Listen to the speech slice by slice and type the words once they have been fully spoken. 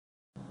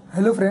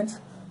Hello friends,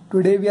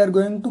 today we are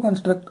going to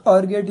construct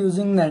OR gate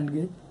using NAND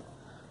gate.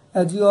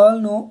 As you all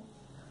know,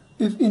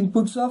 if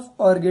inputs of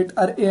OR gate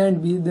are A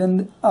and B, then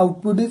the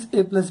output is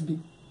A plus B.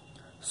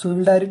 So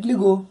we'll directly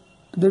go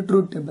to the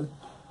truth table.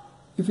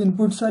 If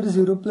inputs are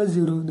 0 plus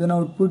 0, then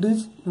output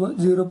is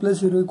 0 plus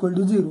 0 equal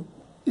to 0.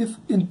 If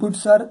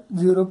inputs are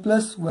 0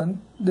 plus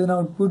 1, then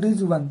output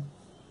is 1.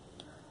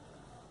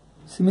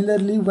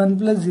 Similarly, 1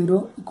 plus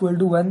 0 equal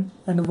to 1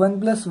 and 1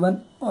 plus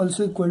 1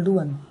 also equal to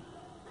 1.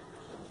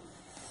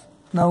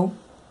 Now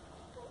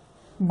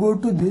go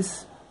to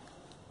this.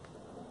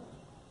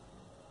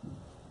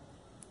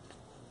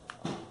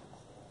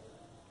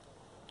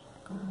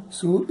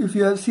 So if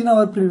you have seen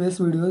our previous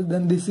videos,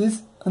 then this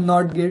is a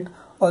NOT gate,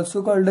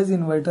 also called as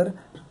inverter.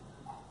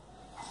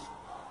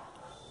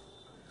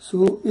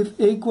 So if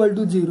A equal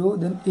to 0,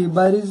 then A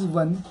bar is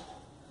 1,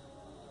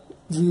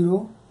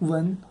 0,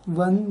 1,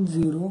 1,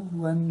 0,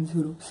 1,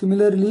 0.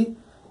 Similarly,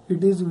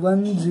 it is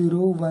 1, 0,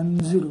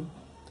 1, 0.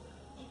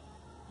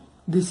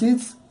 This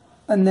is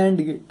a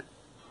NAND gate.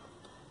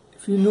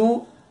 If you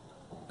know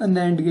a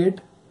NAND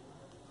gate,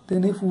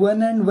 then if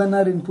 1 and 1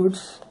 are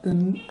inputs,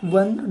 then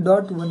 1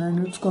 dot 1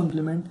 and its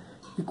complement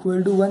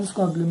equal to 1's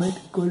complement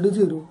equal to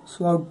 0.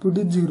 So output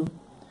is 0.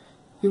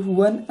 If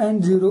 1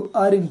 and 0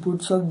 are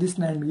inputs of this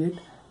NAND gate,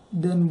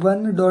 then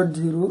 1 dot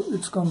 0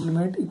 its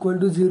complement equal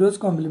to 0's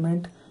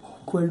complement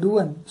equal to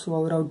 1. So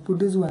our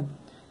output is 1.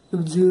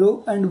 If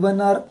 0 and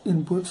 1 are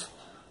inputs,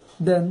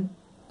 then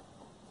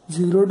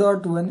 0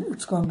 dot 1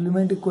 its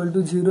complement equal to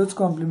 0's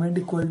complement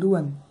equal to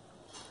 1.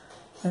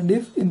 And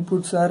if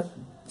inputs are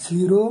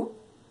 0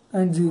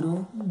 and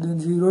 0, then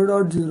 0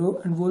 dot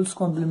 0 and whole's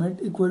complement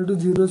equal to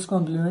 0's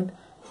complement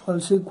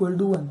also equal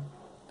to 1.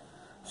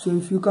 So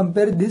if you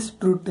compare this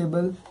truth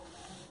table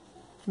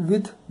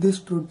with this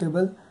truth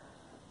table,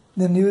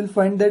 then you will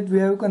find that we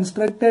have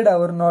constructed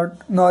our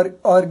NOT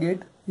OR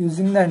gate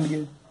using NAND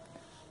gate.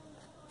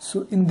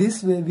 So in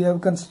this way we have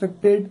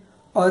constructed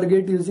OR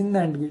gate using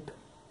NAND gate.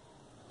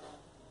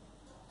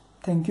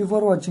 Thank you for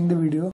watching the video.